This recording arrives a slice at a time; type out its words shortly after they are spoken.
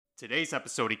Today's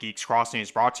episode of Geeks Crossing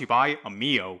is brought to you by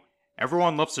Amio.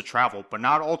 Everyone loves to travel, but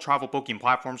not all travel booking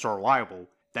platforms are reliable.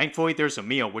 Thankfully, there's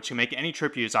Amio, which can make any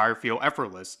trip you desire feel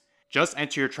effortless. Just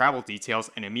enter your travel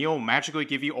details, and Amio will magically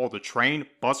give you all the train,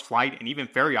 bus, flight, and even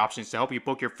ferry options to help you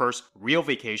book your first real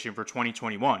vacation for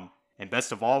 2021. And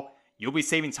best of all, you'll be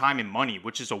saving time and money,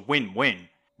 which is a win-win.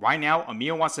 Right now,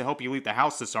 Amio wants to help you leave the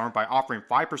house this summer by offering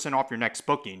 5% off your next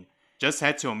booking. Just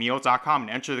head to Amio.com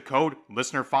and enter the code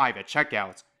LISTENER5 at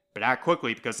checkout. But act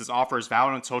quickly because this offer is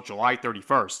valid until July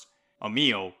 31st.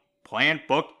 Amio. Plan,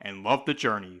 book, and love the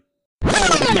journey.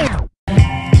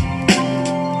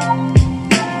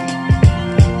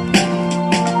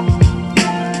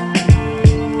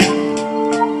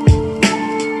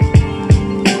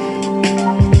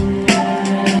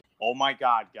 Oh my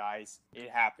god, guys.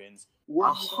 It happens.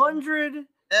 100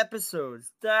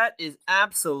 episodes. That is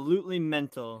absolutely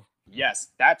mental. Yes,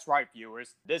 that's right,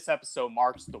 viewers. This episode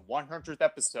marks the 100th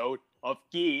episode of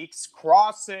Geeks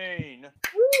Crossing.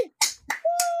 Woo!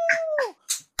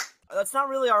 That's not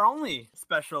really our only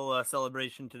special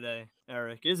celebration today,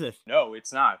 Eric, is it? No,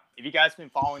 it's not. If you guys have been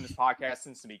following this podcast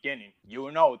since the beginning, you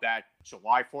will know that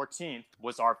July 14th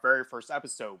was our very first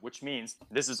episode, which means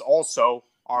this is also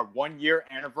our 1-year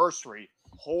anniversary.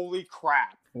 Holy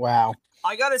crap. Wow.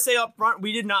 I gotta say up front,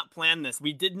 we did not plan this.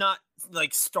 We did not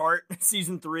start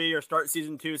season 3 or start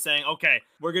season 2 saying, okay,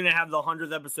 we're gonna have the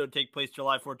 100th episode take place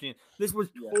July 14th. This was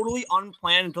totally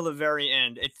unplanned until the very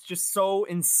end. It's just so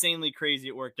insanely crazy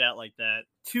it worked out like that.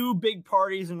 2 big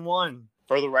parties in one.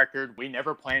 For the record, we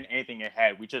never plan anything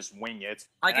ahead. We just wing it.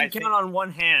 I can count on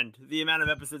one hand the amount of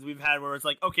episodes we've had where it's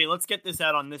like, okay, let's get this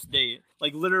out on this date.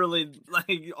 Like, literally,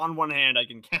 on one hand, I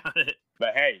can count it.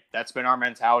 But hey, that's been our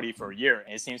mentality for a year,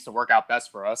 and it seems to work out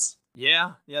best for us.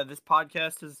 Yeah, this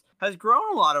podcast has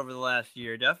grown a lot over the last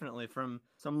year, definitely, from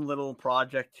some little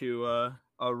project to a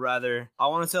rather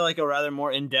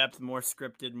more in-depth, more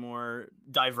scripted, more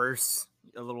diverse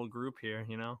little group here,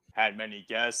 you know? Had many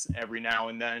guests every now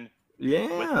and then.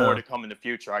 Yeah. With more to come in the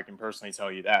future, I can personally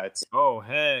tell you that. Oh,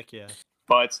 heck yeah.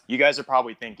 But you guys are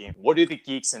probably thinking, what do the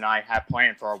geeks and I have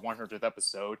planned for our 100th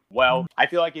episode? Well, I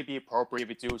feel like it'd be appropriate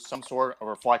if we do some sort of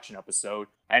reflection episode.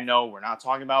 And no, we're not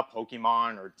talking about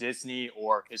Pokemon or Disney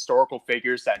or historical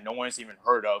figures that no one has even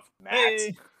heard of. Matt.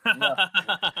 Hey.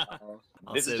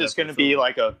 This is just going to be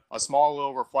like a small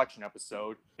little reflection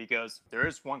episode because there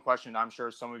is one question I'm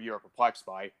sure some of you are perplexed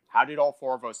by. How did all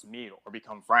 4 of us meet or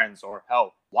become friends? Or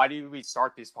hell, why did we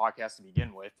start this podcast to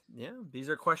begin with? Yeah, these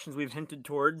are questions we've hinted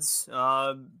towards,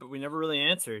 but we never really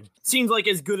answered. Seems like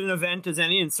as good an event as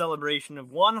any in celebration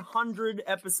of 100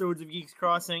 episodes of Geeks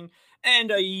Crossing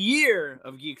and a year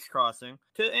of Geeks Crossing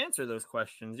to answer those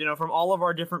questions, you know, from all of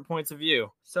our different points of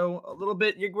view. So a little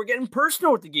bit, we're getting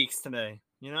personal with the geeks today,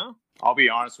 you know? I'll be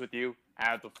honest with you.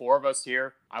 Out of the 4 of us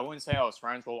here, I wouldn't say I was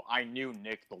friends. Well, I knew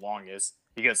Nick the longest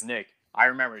because Nick, I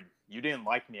remember you didn't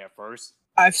like me at first.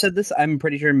 I've said this, I'm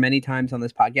pretty sure, many times on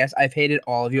this podcast. I've hated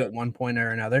all of you at one point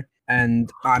or another. And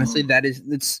honestly,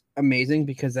 it's amazing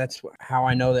because that's how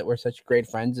I know that we're such great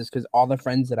friends is because all the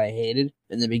friends that I hated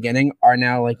in the beginning are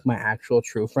now like my actual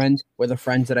true friends, where the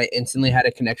friends that I instantly had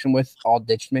a connection with all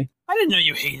ditched me. I didn't know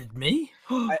you hated me.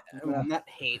 Well, not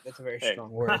hate, that's a very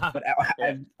strong word, but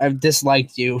I've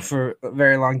disliked you for a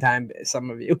very long time, some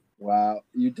of you. Wow,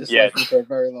 you disliked me for a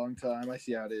very long time. I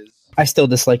see how it is. I still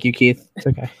dislike you, Keith. It's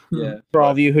okay. Yeah. For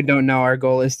all of you who don't know, our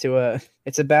goal is to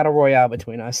it's a battle royale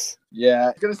between us. Yeah. I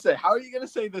was gonna say, how are you gonna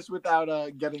say this without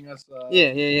getting us?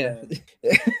 Yeah.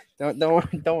 Don't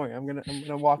worry. I'm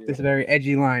gonna walk this very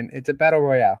edgy line. It's a battle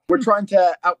royale. We're trying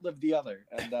to outlive the other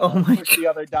and Oh push the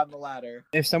other down the ladder.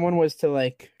 If someone was to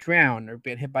like drown or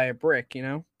get hit by a brick, you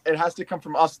know, It has to come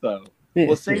from us though. Yeah.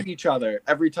 We'll save each other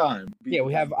every time. Yeah,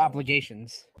 we have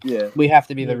obligations. Yeah. We have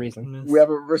to be the reason. We have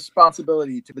a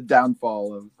responsibility to the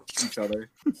downfall of each other.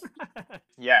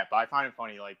 Yeah, but I find it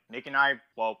funny. Like, Nick and I,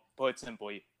 well, put it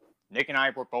simply, Nick and I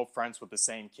were both friends with the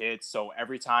same kid. So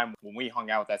every time when we hung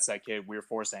out with that said kid, we were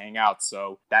forced to hang out.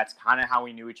 So that's kind of how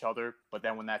we knew each other. But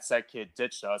then when that said kid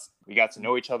ditched us, we got to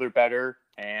know each other better.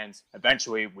 And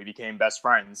eventually we became best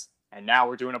friends. And now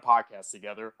we're doing a podcast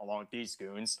together along with these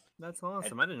goons. That's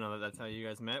awesome. I didn't know that's how you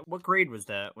guys met. What grade was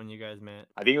that when you guys met?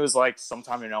 I think it was like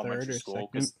sometime in elementary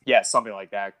school. Yeah, something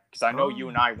like that. Because I know you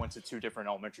and I went to 2 different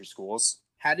elementary schools.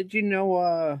 How did you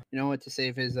know? You know what, to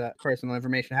save his personal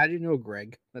information. How did you know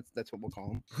Greg? That's what we'll call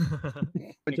him.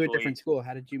 Went to a different school.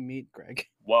 How did you meet Greg?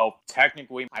 Well,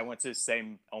 technically, I went to the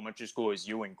same elementary school as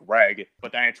you and Greg,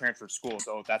 but then I transferred school,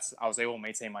 so I was able to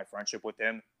maintain my friendship with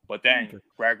him. But then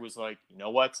Greg was like, you know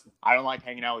what? I don't like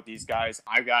hanging out with these guys.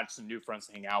 I got some new friends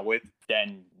to hang out with.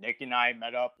 Then Nick and I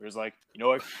met up. It was like, you know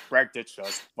what? Greg ditched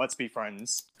us. Let's be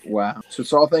friends. Wow. So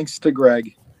it's all thanks to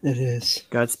Greg. It is.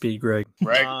 Godspeed, Greg.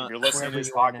 Greg, if you're listening to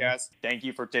this podcast, thank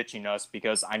you for ditching us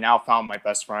because I now found my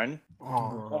best friend.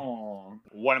 Oh.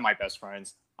 One of my best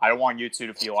friends. I don't want you two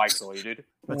to feel isolated.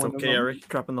 That's okay, Eric.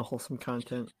 Dropping the wholesome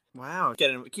content. Wow.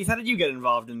 Keith, how did you get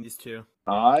involved in these two?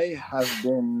 I have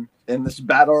been in this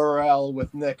battle royale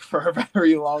with Nick for a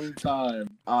very long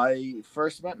time. I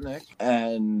first met Nick,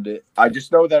 and I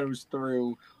just know that it was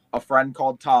through a friend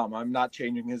called Tom. I'm not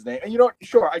changing his name. And you know what?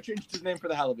 Sure, I changed his name for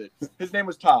the hell of it. His name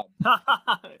was Tom.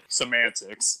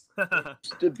 Semantics.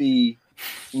 Used to be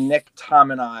Nick,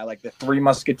 Tom, and I, like the three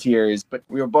musketeers, but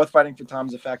we were both fighting for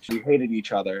Tom's affection. We hated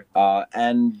each other.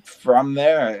 And from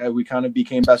there, we kind of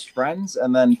became best friends.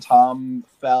 And then Tom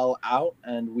fell out,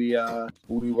 and we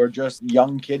were just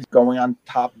young kids going on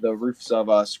top of the roofs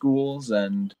of schools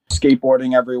and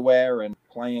skateboarding everywhere and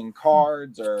playing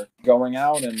cards or going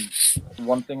out. And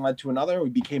one thing led to another. We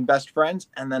became best friends.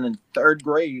 And then in third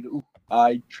grade,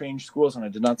 I changed schools, and I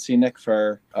did not see Nick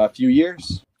for a few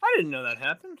years. I didn't know that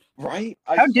happened. Right?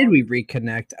 How did we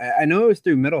reconnect? I know it was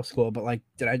through middle school, but like,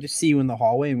 did I just see you in the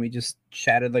hallway and we just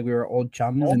chatted like we were old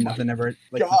chums and nothing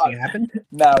happened?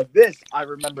 Now this I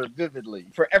remember vividly.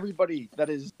 For everybody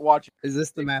that is watching, Is this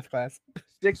the math class?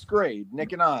 6th grade,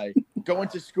 Nick and I go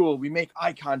into school. We make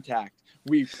eye contact.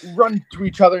 We run to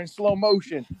each other in slow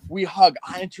motion. We hug.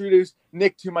 I introduce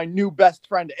Nick to my new best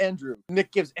friend, Andrew.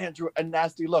 Nick gives Andrew a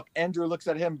nasty look. Andrew looks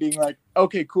at him being like,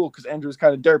 okay, cool, because Andrew's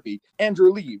kind of derpy.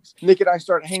 Andrew leaves. Nick and I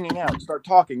start hanging out, start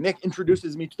talking. Nick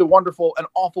introduces me to the wonderful and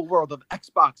awful world of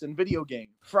Xbox and video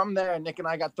games. From there, Nick and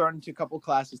I got thrown into a couple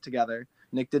classes together.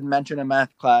 Nick did mention a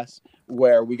math class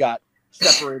where we got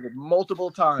separated multiple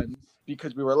times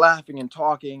because we were laughing and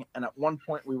talking, and at one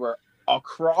point we were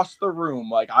across the room.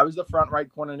 Like, I was the front right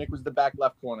corner, Nick was the back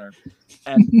left corner,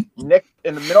 and Nick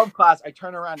in the middle of class, I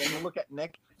turn around and look at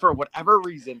Nick for whatever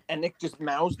reason, and Nick just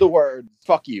mouths the word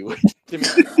 "fuck you" to me,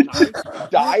 and I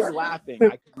died laughing.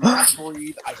 I could not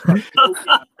breathe. I started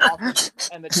choking,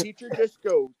 and the teacher just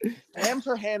goes, slams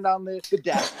her hand on the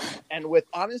desk, and with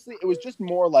honestly, it was just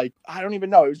more like, I don't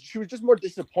even know. She was just more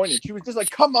disappointed. She was just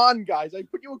like, "Come on, guys! I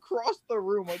put you across the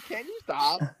room. Like, can you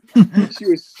stop?" She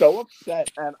was so upset,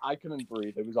 and I couldn't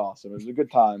breathe. It was awesome. It was a good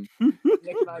time.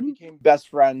 Nick and I became best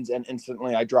friends, and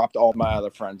instantly I dropped all my other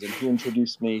friends, and he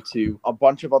introduced me to a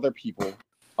bunch of other people.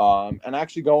 And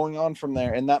actually going on from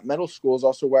there, in that middle school is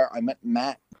also where I met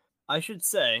Matt. I should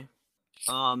say,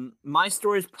 my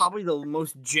story is probably the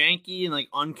most janky and like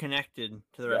unconnected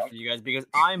to the rest of you guys because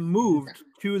I moved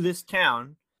to this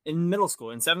town in middle school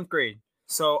in 7th grade.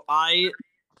 So I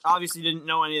obviously didn't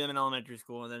know any of them in elementary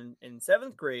school. And then in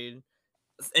 7th grade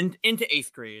and into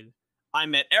 8th grade, I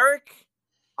met Eric,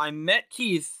 I met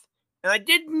Keith, and I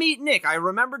did meet Nick. I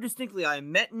remember distinctly I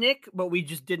met Nick, but we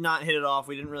just did not hit it off.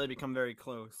 We didn't really become very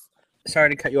close. Sorry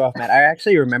to cut you off, Matt. I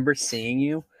actually remember seeing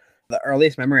you. The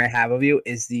earliest memory I have of you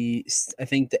is I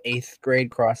think the 8th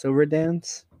grade crossover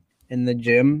dance in the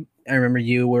gym. I remember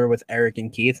you were with Eric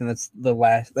and Keith, and that's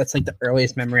like the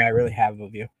earliest memory I really have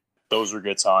of you. Those were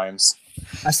good times.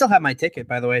 I still have my ticket,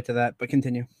 by the way, to that, but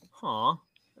continue. Huh.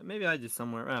 Maybe I just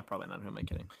somewhere. Probably not. Who am I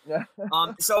kidding?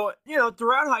 So,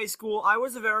 throughout high school, I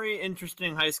was a very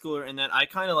interesting high schooler in that I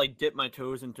kind of like dipped my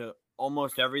toes into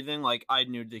almost everything. Like, I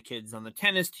knew the kids on the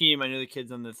tennis team. I knew the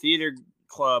kids on the theater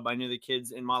club. I knew the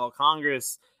kids in Model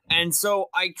Congress. And so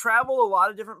I traveled a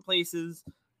lot of different places.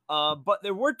 But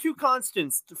there were two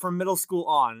constants from middle school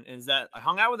on, is that I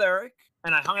hung out with Eric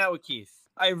and I hung out with Keith.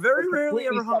 I very rarely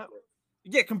ever hung out.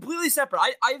 Yeah, completely separate.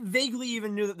 I vaguely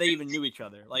even knew that they even knew each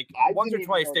other. Like, once or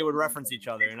twice they would reference each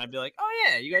other, and I'd be like, oh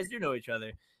yeah, you guys do know each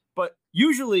other. But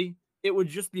usually it would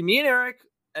just be me and Eric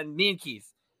and me and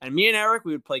Keith. And me and Eric,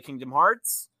 we would play Kingdom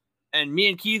Hearts. And me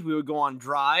and Keith, we would go on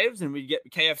drives, and we'd get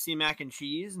KFC mac and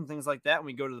cheese and things like that. And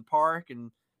we'd go to the park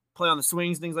and play on the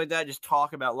swings, things like that, just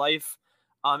talk about life.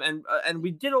 And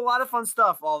we did a lot of fun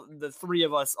stuff, all the three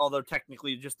of us, although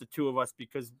technically just the two of us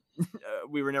because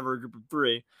we were never a group of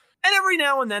three. And every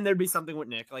now and then there'd be something with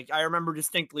Nick. Like, I remember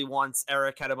distinctly once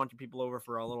Eric had a bunch of people over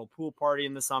for a little pool party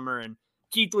in the summer, and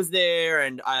Keith was there,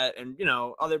 and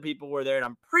other people were there. And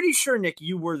I'm pretty sure, Nick,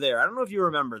 you were there. I don't know if you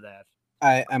remember that.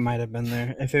 I might have been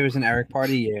there. If it was an Eric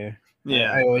party, yeah.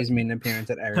 Yeah. I always made an appearance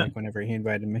at Eric whenever he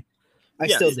invited me. I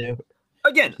still do.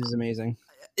 Again, which is amazing.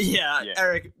 Yeah, Yeah.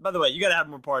 Eric, by the way, you gotta have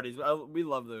more parties. We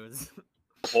love those.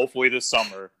 Hopefully this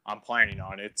summer. I'm planning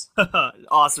on it.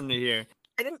 Awesome to hear.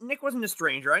 Nick wasn't a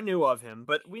stranger. I knew of him,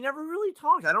 but we never really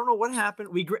talked. I don't know what happened.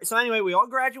 So anyway, we all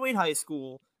graduate high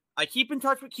school. I keep in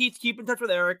touch with Keith, keep in touch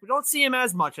with Eric. We don't see him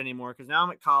as much anymore because now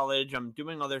I'm at college. I'm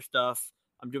doing other stuff.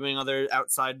 I'm doing other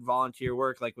outside volunteer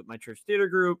work, like with my church theater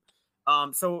group.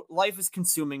 So life is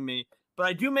consuming me. But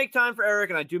I do make time for Eric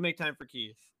and I do make time for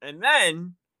Keith. And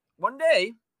then one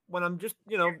day, when I'm just,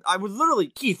 I would literally,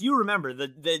 Keith, you remember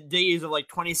the days of like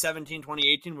 2017,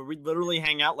 2018, where we'd literally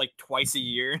hang out like twice a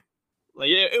year. Like,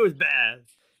 it was bad.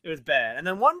 It was bad. And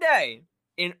then one day,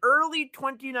 in early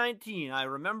 2019, I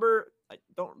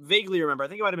don't vaguely remember. I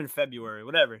think it might have been February,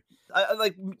 whatever.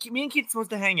 Me and Keith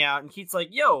supposed to hang out, and Keith's like,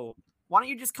 yo, why don't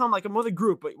you just come? Like, I'm with a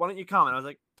group, but why don't you come? And I was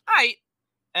like, all right.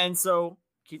 And so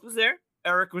Keith was there,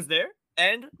 Eric was there,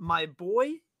 and my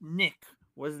boy Nick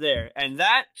was there. And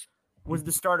that was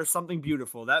the start of something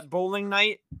beautiful. That bowling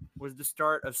night was the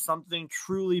start of something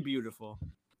truly beautiful.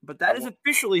 But that is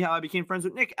officially how I became friends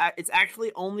with Nick. It's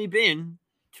actually only been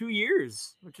 2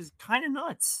 years, which is kind of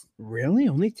nuts. Really?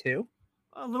 Only 2?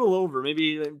 A little over,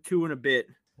 maybe like 2 and a bit.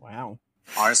 Wow.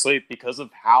 Honestly, because of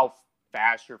how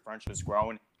fast your friendship has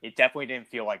grown, it definitely didn't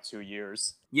feel like 2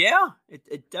 years. Yeah,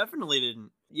 it definitely didn't.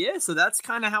 Yeah, so that's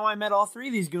kind of how I met all 3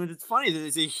 of these goons. It's funny,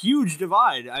 there's a huge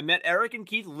divide. I met Eric and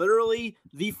Keith, literally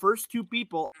the first 2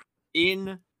 people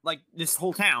in, like, this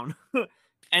whole town.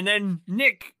 And then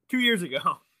Nick 2 years ago.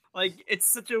 Like, it's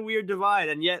such a weird divide,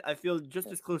 and yet I feel just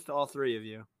as close to all 3 of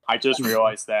you. I just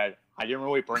realized that I didn't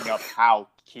really bring up how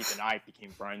Keith and I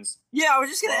became friends. Yeah, I was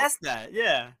just going to ask that,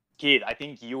 yeah. Keith, I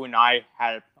think you and I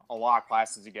had a lot of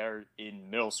classes together in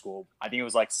middle school. I think it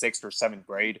was like 6th or 7th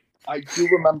grade. I do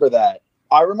remember that.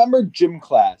 I remember gym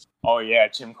class. Oh, yeah,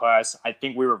 gym class. I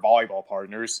think we were volleyball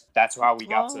partners. That's how we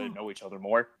got to know each other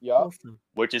more. Yeah. Awesome.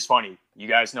 Which is funny. You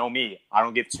guys know me. I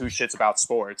don't give 2 shits about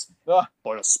sports. Ah.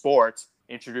 But a sport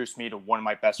introduced me to one of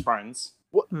my best friends.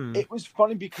 Well, it was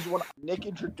funny because when Nick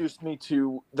introduced me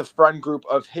to the friend group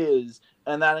of his,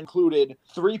 and that included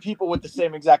 3 people with the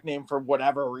same exact name for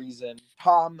whatever reason.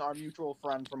 Tom, our mutual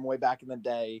friend from way back in the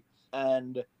day,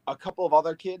 and a couple of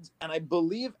other kids. And I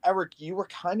believe, Eric, you were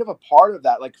kind of a part of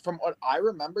that. Like, from what I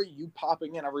remember, you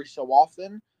popping in every so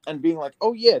often and being like,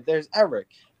 oh, yeah, there's Eric.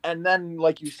 And then,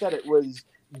 like you said, it was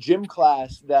gym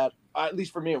class that, at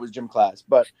least for me, it was gym class.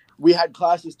 But we had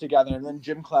classes together, and then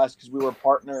gym class because we were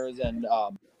partners. And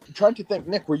I'm trying to think,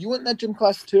 Nick, were you in that gym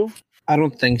class too? I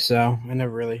don't think so. I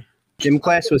never really. Gym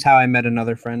class was how I met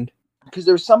another friend. Because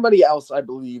there was somebody else, I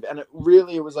believe, and it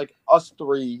was like us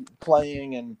 3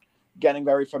 playing and getting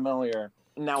very familiar.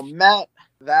 Now, Matt,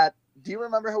 do you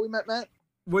remember how we met, Matt?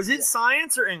 Was it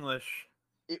science or English?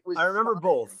 It was. I remember science.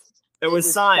 both. It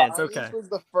was science, okay. Science was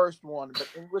the first one, but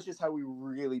English is how we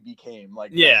really became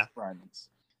best friends.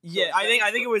 Yeah, I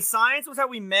think it was science was how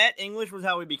we met. English was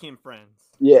how we became friends.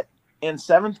 Yeah. In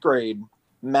 7th grade,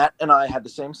 Matt and I had the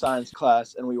same science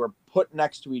class, and we were put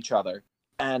next to each other.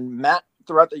 And Matt,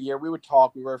 throughout the year, we would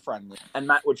talk, we were friendly. And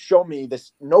Matt would show me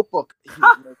this notebook he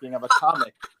was making of a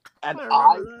comic. And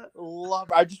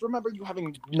I just remember you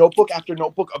having notebook after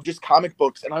notebook of just comic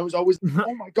books. And I was always,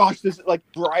 oh my gosh, this is like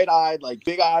bright-eyed, like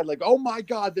big-eyed, like, oh my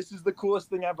God, this is the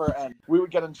coolest thing ever. And we would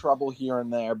get in trouble here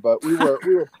and there, but we were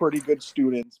pretty good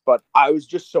students. But I was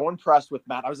just so impressed with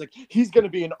Matt. I was like, he's going to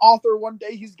be an author one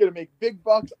day. He's going to make big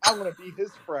bucks. I want to be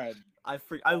his friend.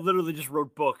 I literally just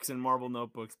wrote books in marble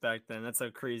notebooks back then. That's how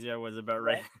crazy I was about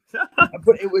writing.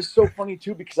 But it was so funny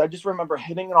too because I just remember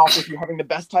hitting it off with you, having the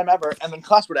best time ever, and then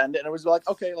class would end, and it was like,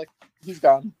 okay, like he's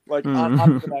gone, like on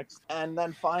to the next. And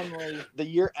then finally, the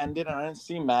year ended, and I didn't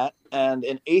see Matt. And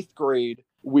in 8th grade,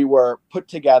 we were put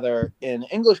together in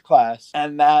English class,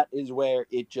 and that is where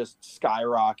it just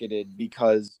skyrocketed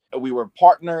because we were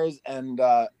partners. And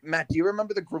Matt, do you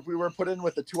remember the group we were put in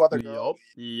with the 2 other girls?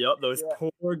 Yep, those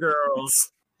poor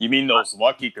girls. You mean those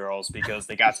lucky girls because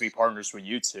they got to be partners with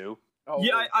you 2? Oh,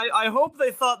 yeah, I hope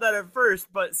they thought that at first,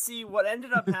 but see, what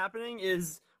ended up happening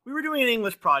is we were doing an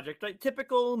English project, like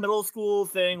typical middle school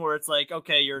thing where it's like,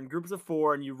 okay, you're in groups of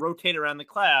 4 and you rotate around the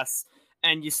class.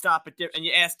 And you stop at and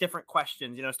you ask different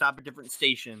questions, stop at different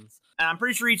stations. And I'm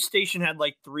pretty sure each station had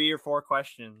like 3 or 4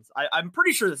 questions. I'm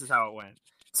pretty sure this is how it went.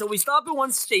 So we stop at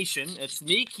one station. It's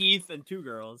me, Keith, and 2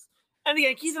 girls. And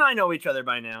again, Keith and I know each other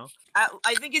by now.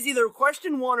 I think it's either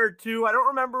question 1 or 2. I don't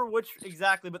remember which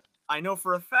exactly, but I know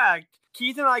for a fact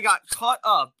Keith and I got caught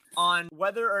up on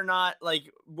whether or not, like,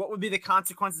 what would be the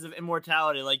consequences of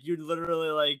immortality. Like, you'd literally,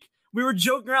 like, we were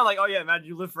joking around like, oh yeah, imagine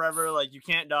you live forever, like you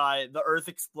can't die, the earth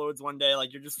explodes one day,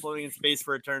 like you're just floating in space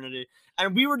for eternity.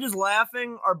 And we were just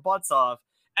laughing our butts off.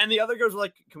 And the other girls were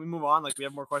like, "Can we move on? Like, we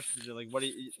have more questions." They're like, "What?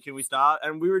 Can we stop?"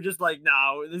 And we were just like,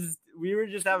 "No, We were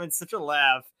just having such a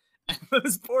laugh, and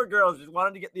those poor girls just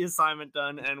wanted to get the assignment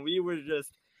done, and we were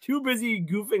just too busy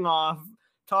goofing off,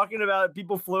 talking about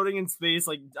people floating in space,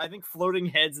 like I think floating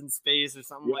heads in space or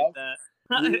something like that.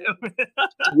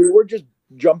 We were just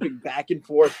jumping back and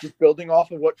forth, just building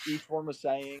off of what each one was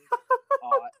saying.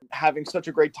 Having such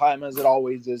a great time as it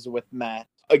always is with Matt.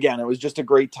 Again, it was just a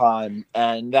great time,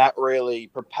 and that really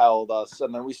propelled us.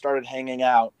 And then we started hanging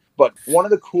out. But one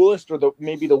of the coolest, or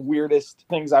maybe the weirdest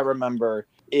things I remember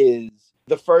is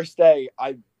the first day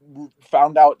I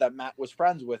found out that Matt was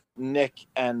friends with Nick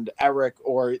and Eric,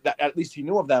 or that at least he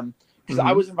knew of them, because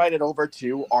I was invited over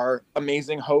to our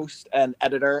amazing host and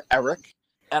editor, Eric,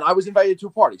 and I was invited to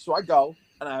a party. So I go.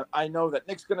 And I know that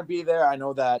Nick's going to be there. I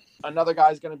know that another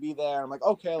guy's going to be there. I'm like,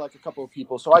 okay, like a couple of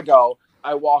people. So I go,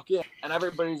 I walk in, and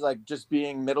everybody's like just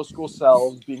being middle school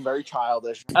selves, being very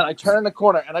childish. And I turn in the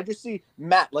corner, and I just see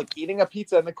Matt like eating a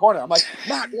pizza in the corner. I'm like,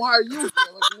 Matt, why are you here?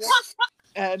 Like, what?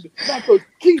 And Matt goes,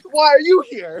 Keith, why are you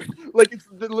here? Like, it's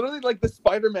literally like the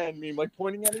Spider-Man meme, like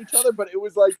pointing at each other. But it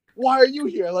was like, why are you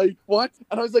here? Like, what?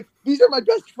 And I was like, these are my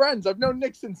best friends. I've known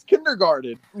Nick since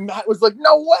kindergarten. Matt was like,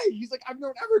 no way. He's like, I've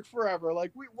known Eric forever.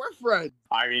 Like, we're friends.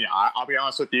 I mean, I'll be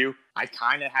honest with you. I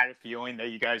kind of had a feeling that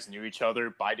you guys knew each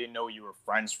other, but I didn't know you were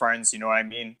friends, you know what I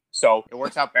mean? So it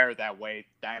works out better that way.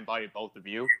 That I invited both of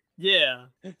you. Yeah.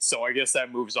 So I guess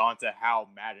that moves on to how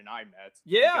Matt and I met.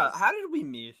 Yeah, because, how did we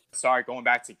meet? sorry, going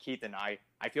back to Keith and I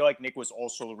feel like Nick was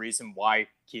also the reason why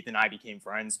Keith and I became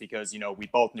friends, because, you know, we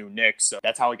both knew Nick, so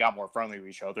that's how we got more friendly with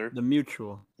each other. The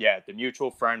mutual. Yeah, the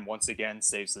mutual friend once again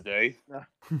saves the day.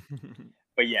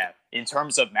 But yeah, in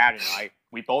terms of Matt and I,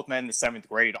 we both met in the 7th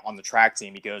grade on the track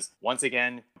team because, once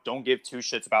again, don't give two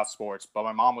shits about sports. But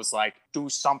my mom was like, do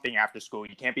something after school.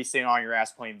 You can't be sitting on your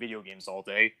ass playing video games all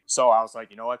day. So I was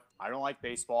like, you know what? I don't like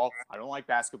baseball. I don't like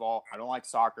basketball. I don't like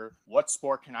soccer. What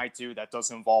sport can I do that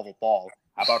doesn't involve a ball?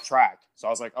 How about track? So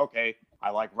I was like, okay, I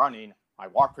like running. I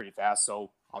walk pretty fast,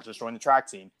 so I'll just join the track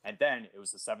team. And then it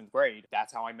was the 7th grade.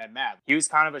 That's how I met Matt. He was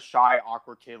kind of a shy,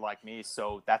 awkward kid like me,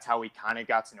 so that's how we kind of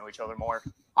got to know each other more.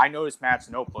 I noticed Matt's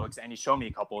notebooks, and he showed me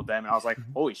a couple of them, and I was like,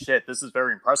 holy shit, this is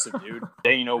very impressive, dude.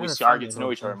 Then, you know, we started getting to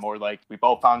know each other more. Like, we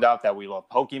both found out that we love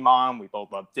Pokemon, we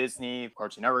both love Disney,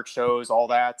 Cartoon Network shows, all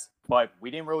that. But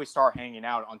we didn't really start hanging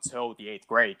out until the 8th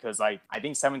grade, because, like, I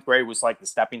think 7th grade was, like, the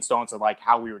stepping stone to, like,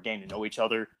 how we were getting to know each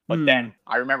other. But then,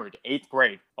 I remembered 8th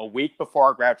grade, a week before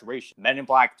our graduation, Men in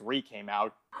Black 3 came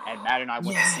out, and Matt and I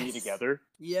went to see it together.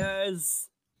 Yes.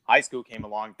 High school came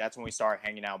along. That's when we started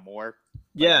hanging out more.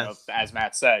 But, Yes. you know, as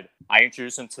Matt said, I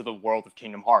introduced him to the world of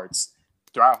Kingdom Hearts.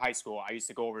 Throughout high school, I used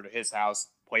to go over to his house,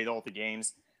 play all the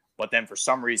games. But then for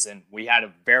some reason, we had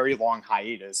a very long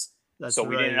hiatus. So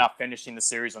we ended up finishing the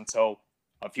series until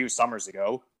a few summers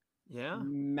ago. Yeah.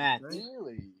 Matt,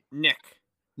 Really? Nick.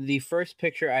 the first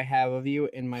picture I have of you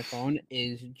in my phone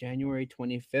is January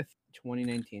 25th,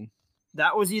 2019.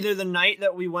 That was either the night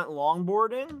that we went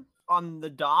longboarding on the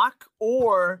dock,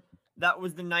 or that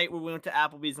was the night when we went to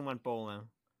Applebee's and went bowling.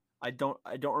 I don't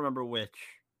remember which.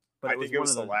 But I think it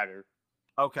was the latter.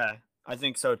 Okay. I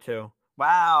think so too.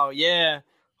 Wow, yeah.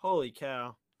 Holy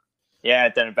cow. Yeah,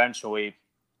 then eventually,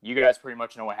 you guys pretty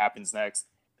much know what happens next.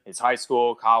 It's high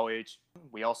school, college.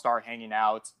 We all start hanging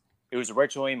out. It was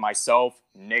originally myself,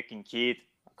 Nick, and Keith,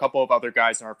 a couple of other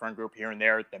guys in our friend group here and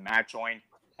there that Matt joined.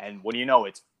 And what do you know?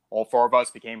 It's all four of us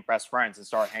became best friends and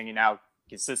started hanging out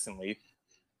consistently.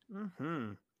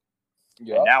 Mm-hmm.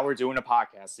 Yeah. And now we're doing a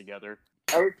podcast together.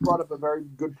 Eric brought up a very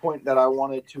good point that I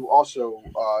wanted to also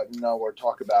know or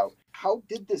talk about. How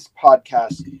did this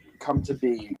podcast come to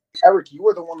be? Eric, you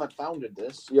were the one that founded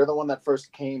this. You're the one that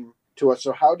first came to us.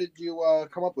 So how did you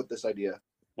come up with this idea?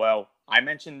 Well, I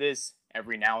mention this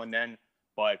every now and then,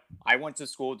 but I went to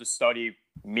school to study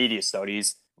media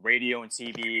studies, radio and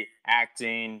TV,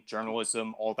 acting,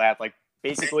 journalism, all that. Like,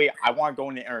 basically, I want to go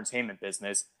into the entertainment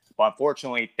business, but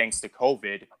unfortunately, thanks to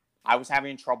COVID, I was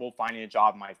having trouble finding a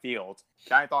job in my field.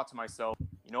 Then I thought to myself,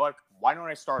 you know what? Why don't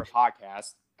I start a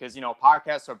podcast? Because, you know,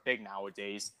 podcasts are big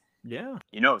nowadays. Yeah.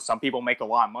 You know, some people make a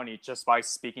lot of money just by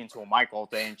speaking to a mic all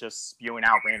day and just spewing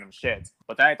out random shit.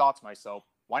 But then I thought to myself,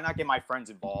 why not get my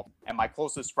friends involved? And my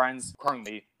closest friends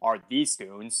currently are these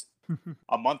goons.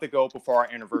 A month ago, before our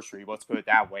anniversary, let's put it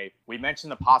that way, we mentioned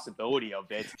the possibility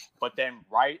of it. But then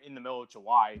right in the middle of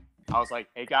July, I was like,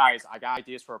 hey guys, I got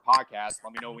ideas for a podcast.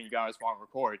 Let me know when you guys want to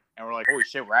record. And we're like, holy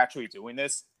shit, we're actually doing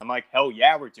this? I'm like, hell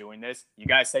yeah, we're doing this. You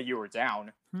guys said you were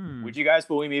down. Would you guys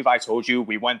believe me if I told you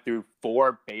we went through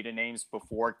 4 beta names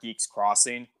before Geeks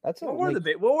Crossing? That's What were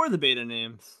the beta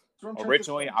names?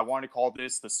 Originally, I wanted to call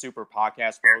this the Super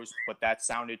Podcast Bros, but that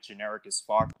sounded generic as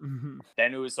fuck.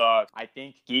 Then it was, I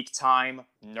think, Geek Time,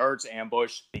 Nerds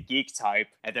Ambush, The Geek Type,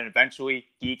 and then eventually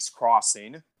Geeks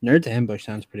Crossing. Nerds Ambush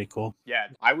sounds pretty cool. Yeah,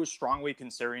 I was strongly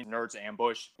considering Nerds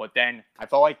Ambush, but then I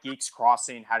felt like Geeks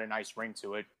Crossing had a nice ring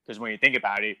to it, because when you think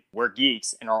about it, we're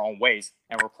geeks in our own ways,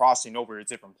 and we're crossing over to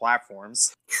different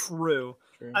platforms. True.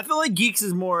 I feel like geeks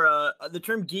is more, the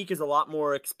term geek is a lot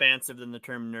more expansive than the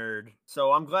term nerd.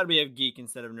 So I'm glad we have geek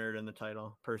instead of nerd in the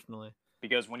title, personally.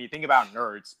 Because when you think about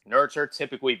nerds are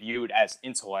typically viewed as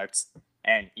intellects.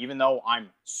 And even though I'm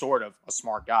sort of a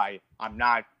smart guy, I'm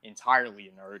not entirely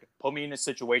a nerd. Put me in a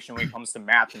situation when it comes to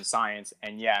math and science,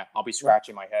 and yeah, I'll be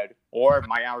scratching my head. Or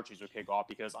my allergies will kick off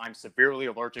because I'm severely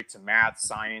allergic to math,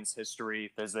 science,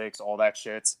 history, physics, all that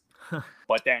shit.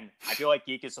 But then I feel like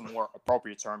geek is a more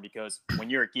appropriate term because when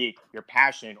you're a geek, you're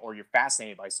passionate or you're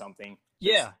fascinated by something.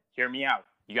 Yeah. Hear me out.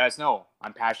 You guys know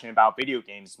I'm passionate about video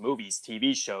games, movies,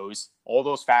 TV shows. All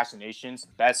those fascinations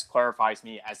best clarifies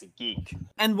me as a geek.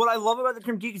 And what I love about the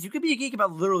term geek is you could be a geek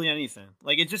about literally anything.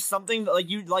 Like, it's just something that, like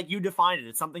you defined it.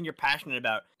 It's something you're passionate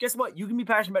about. Guess what? You can be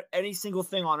passionate about any single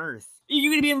thing on Earth.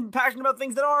 You can be passionate about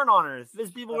things that aren't on Earth.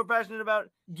 There's people who are passionate about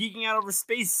geeking out over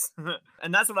space.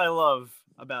 And that's what I love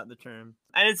about the term.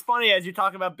 And it's funny, as you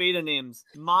talk about beta names,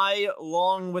 my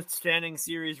long-withstanding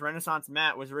series, Renaissance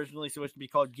Matt, was originally supposed to be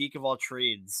called Geek of All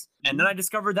Trades. And then I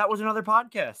discovered that was another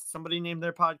podcast. Somebody named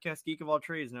their podcast Geek of All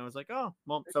Trades. And I was like, oh,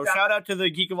 well, so shout out to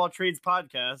the Geek of All Trades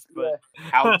podcast. But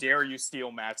how dare you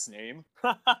steal Matt's name?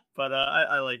 But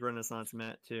I like Renaissance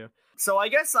Matt, too. So I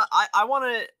guess I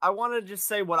want to just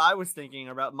say what I was thinking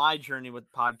about my journey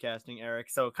with podcasting,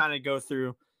 Eric. So kind of go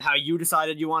through how you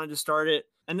decided you wanted to start it.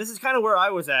 And this is kind of where I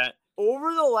was at.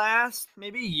 Over the last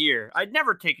maybe year, I'd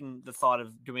never taken the thought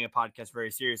of doing a podcast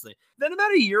very seriously. Then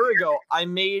about a year ago, I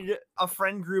made a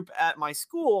friend group at my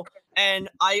school, and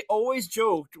I always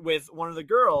joked with one of the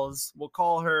girls. We'll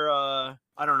call her,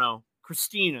 I don't know,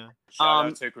 Christina. Shout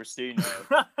out to Christina.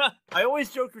 I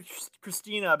always joked with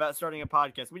Christina about starting a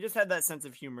podcast. We just had that sense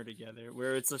of humor together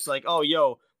where it's just like, oh,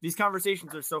 yo, these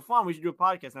conversations are so fun. We should do a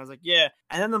podcast. And I was like, yeah.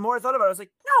 And then the more I thought about it, I was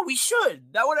like, no, we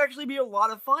should. That would actually be a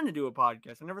lot of fun to do a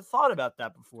podcast. I never thought about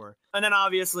that before. And then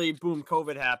obviously, boom,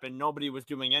 COVID happened. Nobody was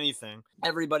doing anything.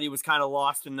 Everybody was kind of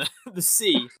lost in the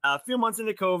sea. A few months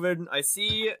into COVID, I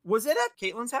see, was it at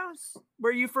Caitlin's house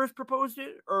where you first proposed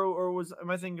it? Or am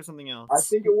I thinking of something else? I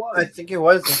think it was. I think it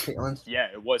was Caitlin's. Yeah,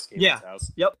 it was Caitlin's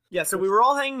house. Yep. Yeah, so we were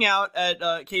all hanging out at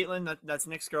Caitlin, that's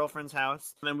Nick's girlfriend's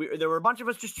house. And there were a bunch of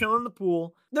us just chilling in the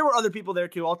pool. There were other people there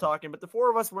too, all talking, but the four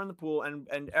of us were in the pool,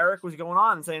 and Eric was going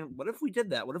on and saying, what if we did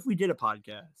that? What if we did a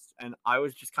podcast? And I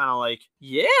was just kind of like,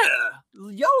 yeah,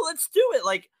 yo, let's do it.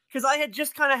 Like, because I had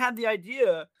just kind of had the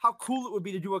idea how cool it would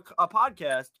be to do a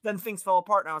podcast. Then things fell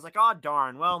apart, and I was like, oh,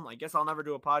 darn. Well, I guess I'll never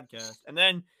do a podcast. And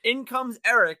then in comes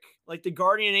Eric, like the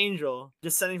guardian angel,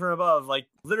 descending from above, like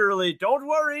literally, don't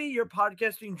worry, your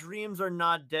podcasting dreams are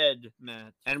not dead,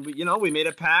 Matt. And we made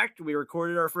a pact. We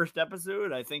recorded our first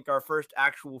episode. I think our first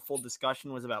actual full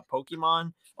discussion was about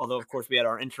Pokemon. Although, of course, we had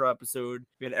our intro episode.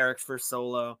 We had Eric's first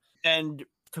solo. And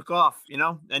took off,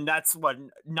 and that's what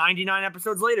 99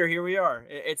 episodes later, here we are.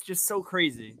 It's just so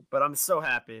crazy, but I'm so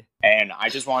happy. And I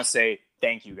just want to say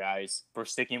thank you guys for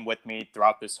sticking with me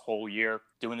throughout this whole year,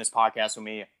 doing this podcast with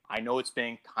me. I know it's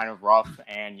been kind of rough,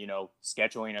 and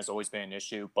scheduling has always been an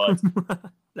issue, but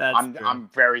I'm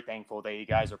very thankful that you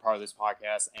guys are part of this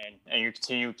podcast and you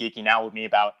continue geeking out with me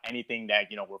about anything that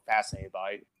we're fascinated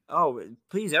by. Oh,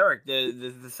 please, Eric,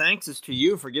 the thanks is to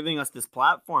you for giving us this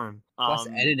platform. Plus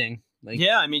editing. Like,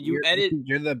 yeah, I mean,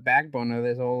 you're the backbone of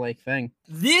this whole thing.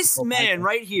 This man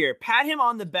right here, pat him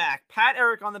on the back. Pat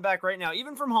Eric on the back right now,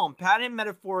 even from home. Pat him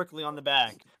metaphorically on the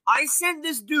back. I sent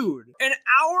this dude an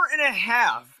hour and a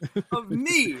half of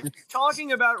me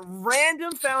talking about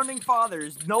random founding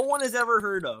fathers no one has ever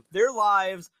heard of. Their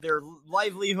lives, their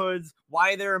livelihoods,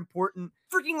 why they're important.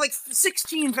 Freaking like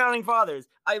 16 founding fathers.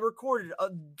 I recorded a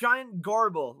giant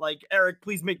garble. Like, Eric,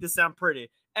 please make this sound pretty.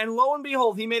 And lo and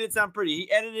behold, he made it sound pretty. He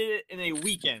edited it in a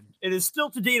weekend. It is still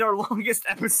to date our longest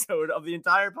episode of the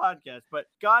entire podcast, but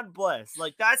God bless.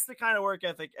 Like, that's the kind of work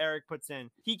ethic Eric puts in.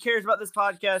 He cares about this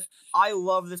podcast. I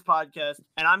love this podcast,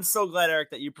 and I'm so glad,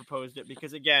 Eric, that you proposed it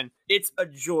because, again, it's a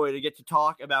joy to get to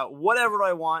talk about whatever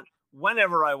I want,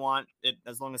 whenever I want it,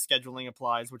 as long as scheduling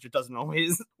applies, which it doesn't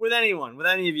always, with anyone, with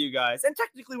any of you guys, and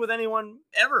technically with anyone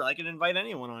ever. I can invite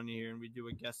anyone on here and we do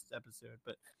a guest episode,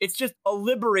 but it's just a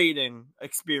liberating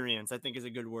experience, I think is a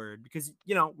good word, because,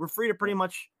 we're free to pretty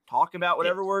much talk about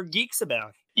whatever we're geeks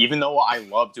about. Even though I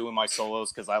love doing my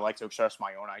solos because I like to express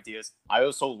my own ideas, I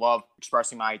also love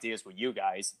expressing my ideas with you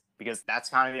guys because that's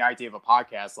kind of the idea of a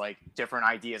podcast, like different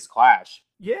ideas clash.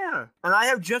 Yeah, and I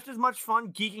have just as much fun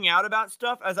geeking out about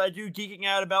stuff as I do geeking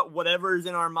out about whatever is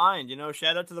in our mind. You know,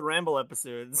 shout out to the Ramble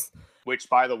episodes. Which,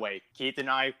 by the way, Keith and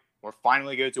I, we're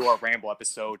finally going to do our Ramble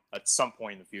episode at some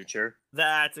point in the future.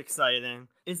 That's exciting.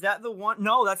 Is that the one?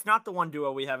 No, that's not the one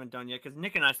duo we haven't done yet, because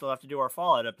Nick and I still have to do our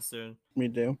Fallout episode. We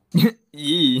do.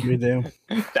 Yee. We do.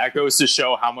 That goes to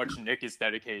show how much Nick is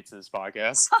dedicated to this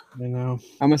podcast. I know.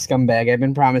 I'm a scumbag. I've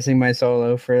been promising my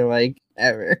solo for like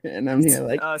ever, and I'm here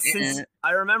like. Since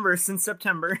I remember since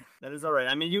September. That is all right.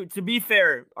 I mean, to be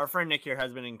fair, our friend Nick here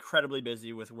has been incredibly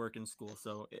busy with work and school,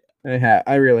 so.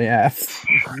 I really have.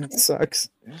 It sucks.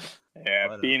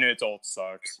 Yeah, being an adult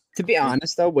sucks. To be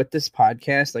honest, though, with this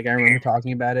podcast, like I remember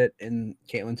talking about it in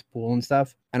Caitlin's pool and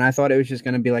stuff, and I thought it was just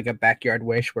going to be like a backyard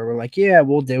wish where we're like, yeah,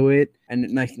 we'll do it, and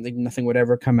nothing would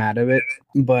ever come out of it.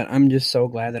 But I'm just so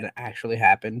glad that it actually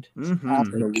happened.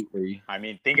 Absolutely. I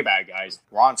mean, think about it, guys.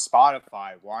 We're on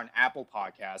Spotify, we're on Apple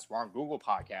Podcasts, we're on Google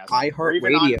Podcasts,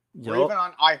 iHeartRadio. we're even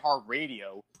on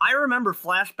iHeartRadio. I remember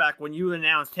flashback when you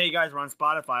announced, "Hey guys, we're on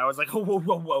Spotify." I was like, "Whoa,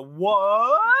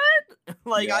 what?"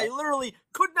 Like I literally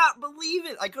could not believe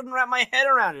it. I couldn't wrap my head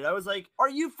around it. I was like, "Are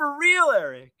you for real,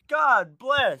 Eric? God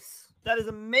bless. That is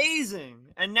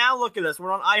amazing." And now look at us.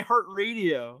 We're on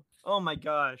iHeartRadio. Oh my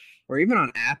gosh. We're even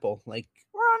on Apple. Like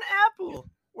We're on Apple.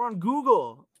 We're on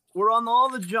Google. We're on all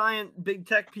the giant big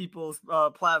tech people's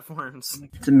platforms.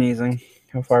 it's amazing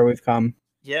how far we've come.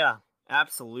 Yeah,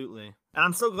 absolutely. And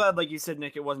I'm so glad, like you said,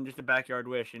 Nick, it wasn't just a backyard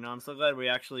wish. You know, I'm so glad we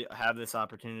actually have this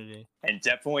opportunity. And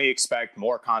definitely expect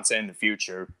more content in the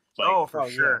future. Like, for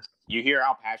sure. You hear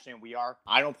how passionate we are?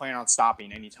 I don't plan on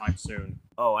stopping anytime soon.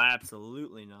 Oh,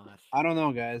 absolutely not. I don't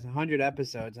know, guys. 100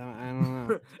 episodes. I don't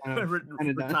know.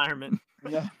 Retirement.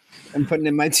 Yeah. I'm putting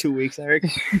in my 2 weeks, Eric.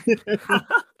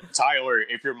 Tyler,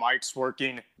 if your mic's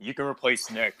working, you can replace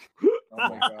Nick. Oh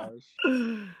my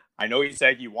gosh. I know you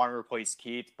said you want to replace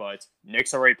Keith, but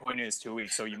Nick's already put in his 2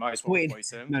 weeks, so you might as well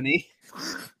replace him. Nani?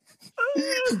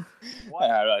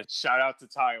 Shout out to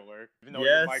Tyler. Even though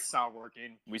your mic's not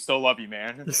working, we still love you,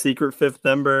 man. The secret fifth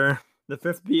member, the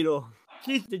fifth Beatle.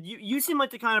 Keith, you seem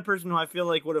like the kind of person who I feel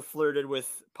like would have flirted with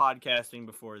podcasting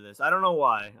before this. I don't know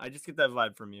why. I just get that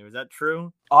vibe from you. Is that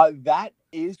true? That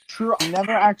is true. I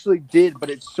never actually did, but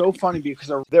it's so funny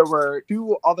because there were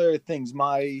two other things.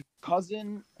 My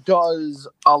cousin does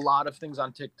a lot of things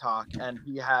on TikTok, and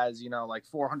he has, like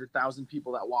 400,000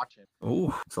 people that watch him.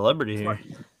 Ooh, celebrity here.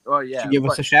 Oh, yeah. Give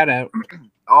us a shout out.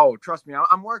 Oh, trust me.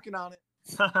 I'm working on it.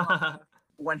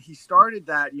 When he started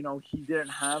that, he didn't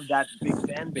have that big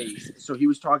fan base. So he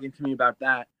was talking to me about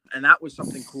that. And that was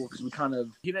something cool because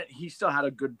he still had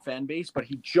a good fan base, but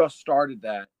he just started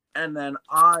that. And then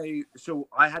I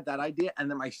had that idea. And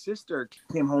then my sister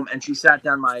came home and she sat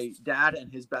down my dad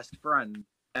and his best friend.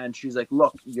 And she's like,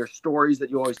 look, your stories that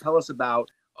you always tell us about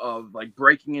of like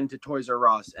breaking into Toys R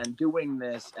Us and doing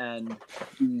this and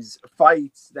these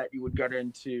fights that you would get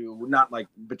into, not like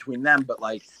between them, but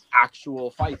like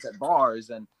actual fights at bars.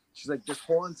 And she's like, this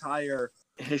whole entire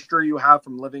history you have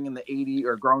from living in the 80s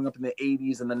or growing up in the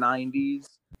 80s and the 90s.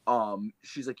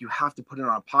 She's like, you have to put it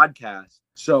on a podcast.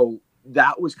 So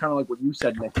that was kind of like what you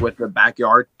said, Nick, with the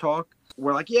backyard talk.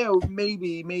 We're like, yeah,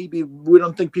 maybe we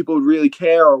don't think people would really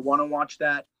care or want to watch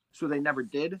that. So they never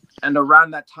did. And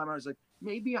around that time, I was like,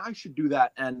 maybe I should do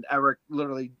that. And Eric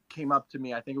literally came up to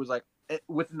me. I think it was like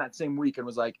within that same week and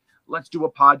was like, let's do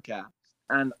a podcast.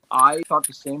 And I thought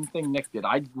the same thing Nick did.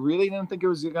 I really didn't think it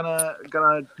was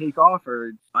gonna take off.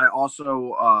 Or I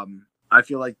also I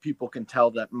feel like people can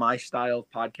tell that my style of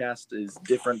podcast is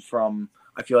different from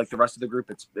I feel like the rest of the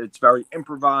group. It's very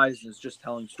improvised. It's just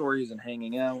telling stories and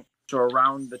hanging out. So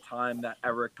around the time that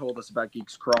Eric told us about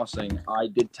Geeks Crossing, I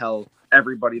did tell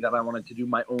everybody that I wanted to do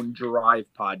my own Drive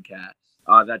podcast.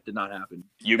 That did not happen.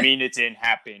 You mean it didn't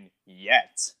happen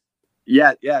yet?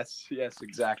 Yeah, yes,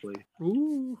 exactly.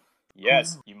 Ooh.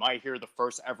 Yes, you might hear the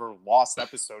first ever lost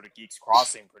episode of Geeks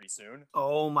Crossing pretty soon.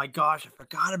 Oh my gosh, I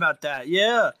forgot about that.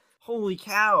 Yeah. Holy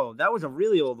cow. That was a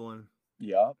really old one.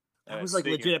 Yeah. That was like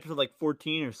legit episode like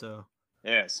 14 or so.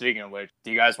 Yeah, speaking of which,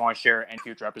 do you guys want to share any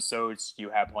future episodes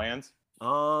you have planned?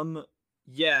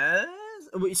 Yes.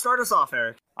 Start us off,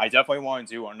 Eric. I definitely want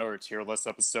to do another tier list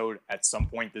episode at some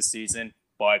point this season,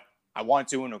 but I want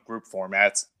to do it in a group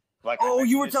format. Like,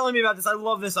 you were telling me about this. I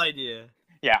love this idea.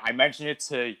 Yeah, I mentioned it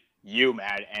to you,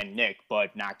 Matt, and Nick,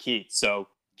 but not Keith. So,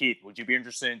 Keith, would you be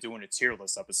interested in doing a tier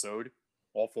list episode?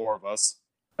 All four of us.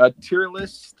 A tier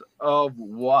list of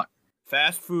what?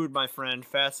 Fast food, my friend.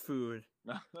 Fast food.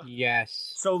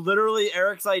 Yes. So literally,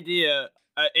 Eric's idea,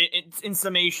 in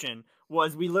summation,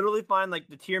 was we literally find like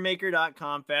the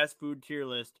tiermaker.com fast food tier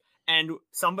list, and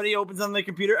somebody opens on the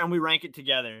computer and we rank it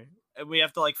together, and we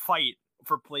have to like fight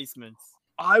for placements.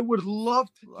 I would love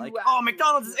to Like, do oh,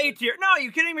 McDonald's is A tier. No,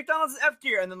 you kidding? McDonald's is F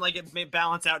tier, and then like it may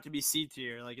balance out to be C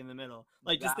tier, like in the middle,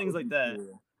 like just things like that.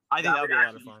 Cool. I think that would be a lot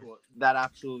of actually fun. cool. That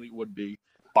absolutely would be.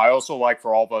 But I also like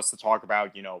for all of us to talk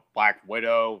about, Black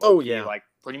Widow. Oh, Loki, yeah. Like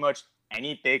pretty much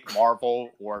any big Marvel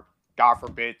or, God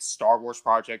forbid, Star Wars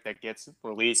project that gets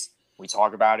released, we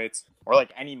talk about it. Or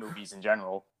like any movies in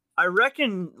general. I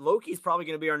reckon Loki's probably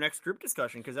going to be our next group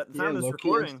discussion because at the time of this Loki is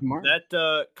recording, tomorrow.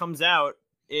 that comes out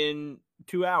in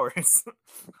 2 hours.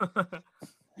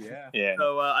 Yeah. Yeah.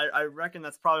 So I reckon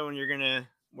that's probably when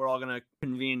we're all gonna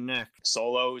convene next.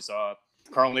 Solo's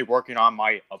currently working on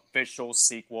my official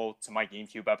sequel to my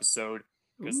GameCube episode.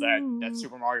 Because that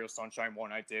Super Mario Sunshine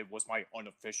one I did was my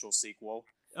unofficial sequel.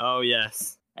 Oh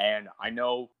yes. And I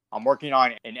know I'm working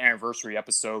on an anniversary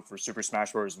episode for Super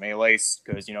Smash Bros. Melee,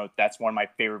 because, that's one of my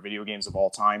favorite video games of all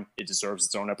time. It deserves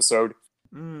its own episode.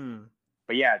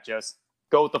 But yeah, just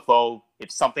go with the flow. If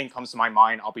something comes to my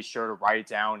mind, I'll be sure to write it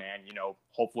down and,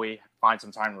 hopefully find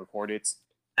some time to record it.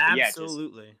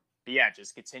 Absolutely. But yeah,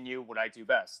 just continue what I do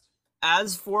best.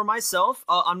 As for myself,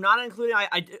 I'm not including.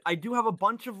 I do have a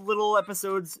bunch of little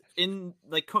episodes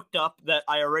cooked up that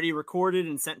I already recorded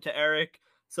and sent to Eric.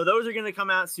 So those are going to come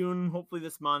out soon, hopefully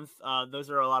this month. Those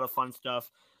are a lot of fun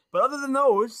stuff. But other than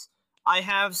those, I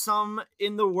have some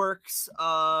in the works.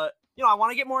 I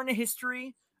want to get more into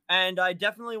history, and I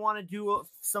definitely want to do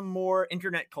some more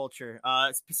internet culture,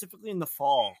 specifically in the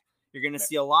fall. You're going to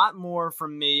see a lot more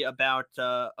from me about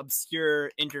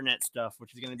obscure internet stuff,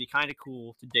 which is going to be kind of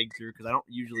cool to dig through because I don't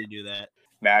usually do that.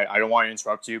 Matt, I don't want to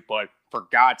interrupt you, but for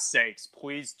God's sakes,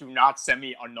 please do not send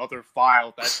me another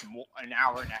file that's an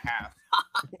hour and a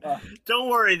half. Don't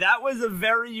worry, that was a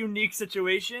very unique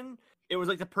situation. It was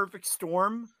like the perfect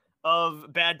storm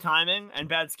of bad timing and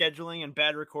bad scheduling and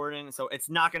bad recording, so it's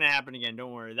not going to happen again.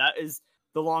 Don't worry. That is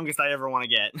the longest I ever want to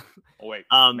get. Oh, wait.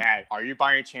 Matt, are you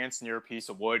by any chance near a piece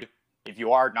of wood? If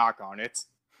you are, knock on it.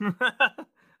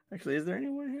 Actually, is there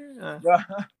anyone here?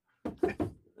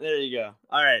 There you go.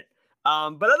 All right.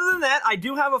 But other than that, I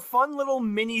do have a fun little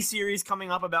mini series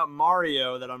coming up about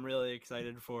Mario that I'm really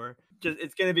excited for.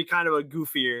 It's going to be kind of a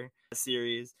goofier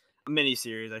series, a mini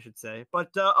series, I should say.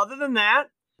 But other than that,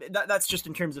 that's just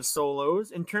in terms of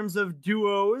solos. In terms of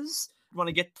duos, I want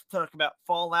to get to talk about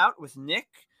Fallout with Nick.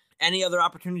 Any other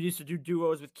opportunities to do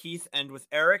duos with Keith and with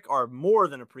Eric are more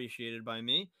than appreciated by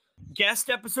me. Guest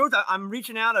episodes, I'm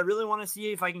reaching out. I really want to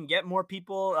see if I can get more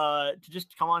people to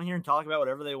just come on here and talk about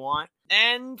whatever they want.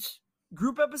 And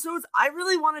group episodes, I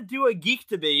really want to do a geek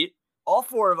debate, all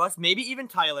four of us, maybe even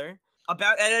Tyler,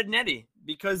 about Ed, and Eddie.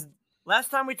 Because last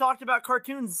time we talked about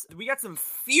cartoons, we got some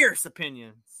fierce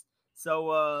opinions.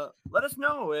 So let us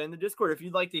know in the Discord if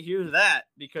you'd like to hear that.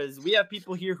 Because we have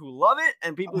people here who love it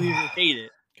and people here who hate it.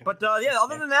 But yeah,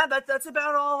 other than that, that's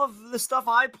about all of the stuff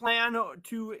I plan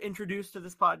to introduce to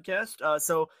this podcast.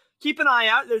 So keep an eye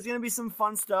out. There's going to be some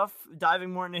fun stuff,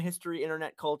 diving more into history,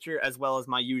 internet culture, as well as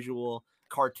my usual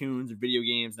cartoons, video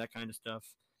games, that kind of stuff.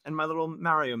 And my little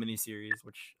Mario miniseries,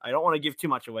 which I don't want to give too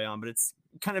much away on, but it's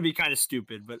going to be kind of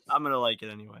stupid, but I'm going to like it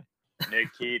anyway. Nick,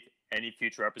 Keith, any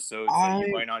future episodes that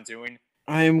you plan on doing?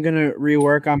 I'm going to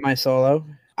rework on my solo.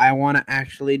 I want to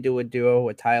actually do a duo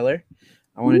with Tyler.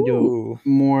 I want to do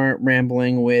more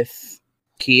rambling with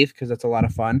Keith because that's a lot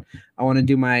of fun. I want to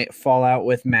do my Fallout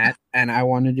with Matt, and I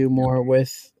want to do more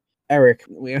with Eric.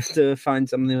 We have to find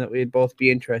something that we'd both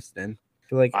be interested in. I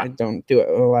feel like I don't do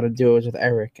a lot of duos with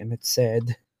Eric, and it's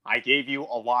sad. I gave you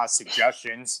a lot of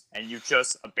suggestions, and you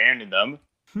just abandoned them.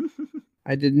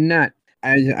 I did not.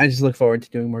 I just look forward to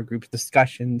doing more group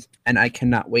discussions, and I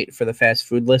cannot wait for the fast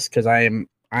food list because I'm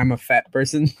a fat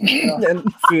person,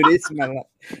 and food is my life.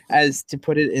 As to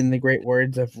put it in the great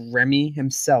words of Remy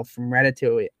himself from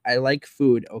Ratatouille, I like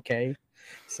food, okay?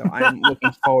 So I'm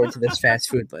looking forward to this fast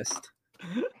food list.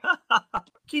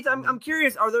 Keith, I'm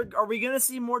curious, are we going to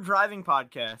see more driving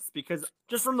podcasts? Because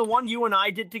just from the one you and I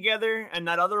did together, and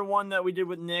that other one that we did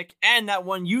with Nick, and that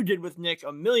one you did with Nick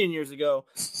a million years ago,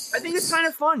 I think it's kind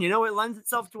of fun. It lends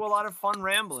itself to a lot of fun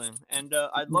rambling, and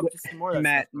I'd love to see more of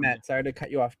that. Matt, sorry to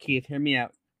cut you off. Keith, hear me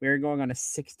out. We were going on a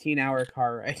 16-hour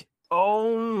car ride.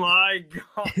 Oh my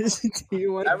god! Do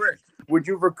you want Eric, would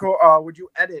you record? Would you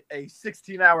edit a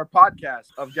 16-hour podcast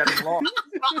of Getting Lost?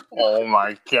 Oh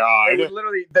my god! It would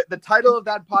literally, the title of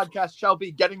that podcast shall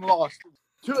be "Getting Lost."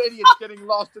 Two idiots getting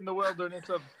lost in the wilderness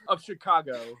of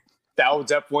Chicago. That will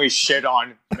definitely shit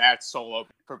on Matt Solo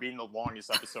for being the longest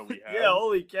episode we had. Yeah,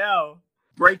 holy cow!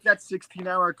 Break that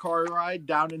 16-hour car ride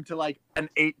down into like an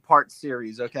 8-part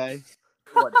series, okay?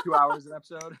 What, 2 hours an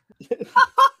episode?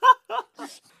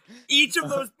 Each of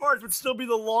those parts would still be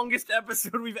the longest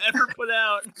episode we've ever put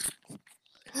out.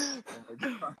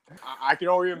 I can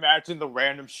only imagine the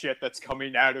random shit that's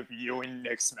coming out of you and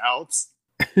Nick's mouths.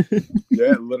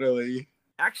 Yeah, literally.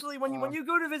 Actually, when you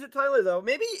go to visit Tyler, though,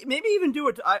 maybe even do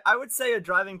it. I would say a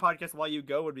driving podcast while you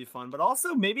go would be fun, but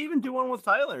also maybe even do one with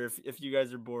Tyler if you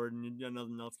guys are bored and you got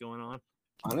nothing else going on.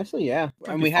 Honestly, yeah.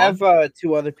 Could And be we fun. have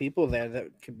 2 other people there that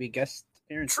could be guest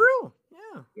appearances. True.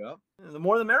 Yeah. Yep. The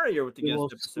more the merrier with the We guest will,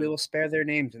 episode. we will spare their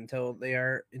names until they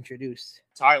are introduced.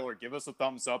 Tyler, give us a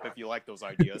thumbs up if you like those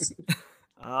ideas.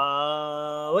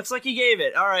 Looks like he gave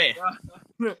it. All right.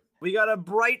 We got a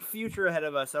bright future ahead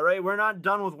of us, all right? We're not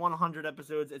done with 100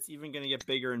 episodes. It's even going to get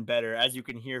bigger and better, as you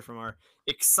can hear from our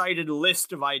excited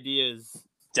list of ideas.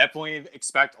 Definitely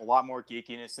expect a lot more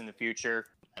geekiness in the future.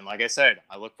 And like I said,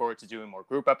 I look forward to doing more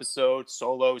group episodes,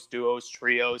 solos, duos,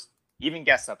 trios, even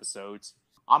guest episodes.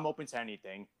 I'm open to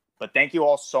anything. But thank you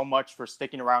all so much for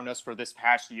sticking around us for this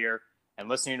past year and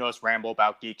listening to us ramble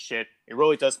about geek shit. It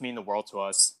really does mean the world to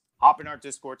us. Hop in our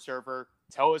Discord server.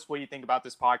 Tell us what you think about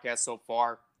this podcast so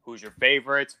far. Who's your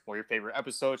favorite or your favorite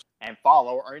episodes, and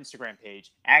follow our Instagram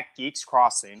page at Geeks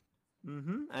Crossing.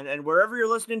 Mm-hmm. And wherever you're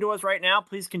listening to us right now,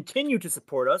 please continue to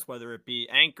support us, whether it be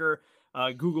Anchor,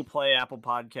 Google Play, Apple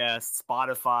Podcasts,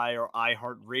 Spotify, or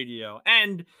iHeartRadio.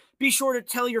 And be sure to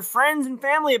tell your friends and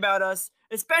family about us,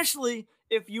 especially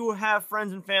if you have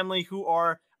friends and family who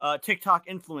are TikTok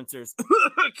influencers.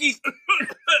 Keith,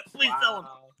 please tell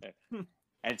them.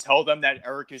 And tell them that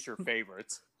Eric is your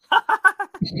favorite.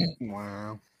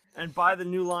 Wow. And buy the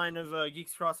new line of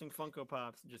Geeks Crossing Funko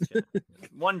Pops. Just kidding.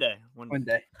 One day. One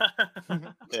day.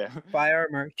 Yeah. Buy our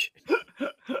merch.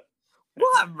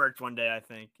 We'll have merch one day, I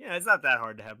think. Yeah, it's not that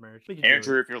hard to have merch. We can do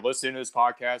Andrew, if you're listening to this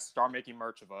podcast, start making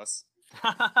merch of us.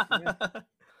 All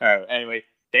right. Anyway,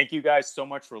 thank you guys so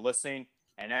much for listening.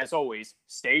 And as always,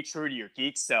 stay true to your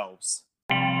geek selves.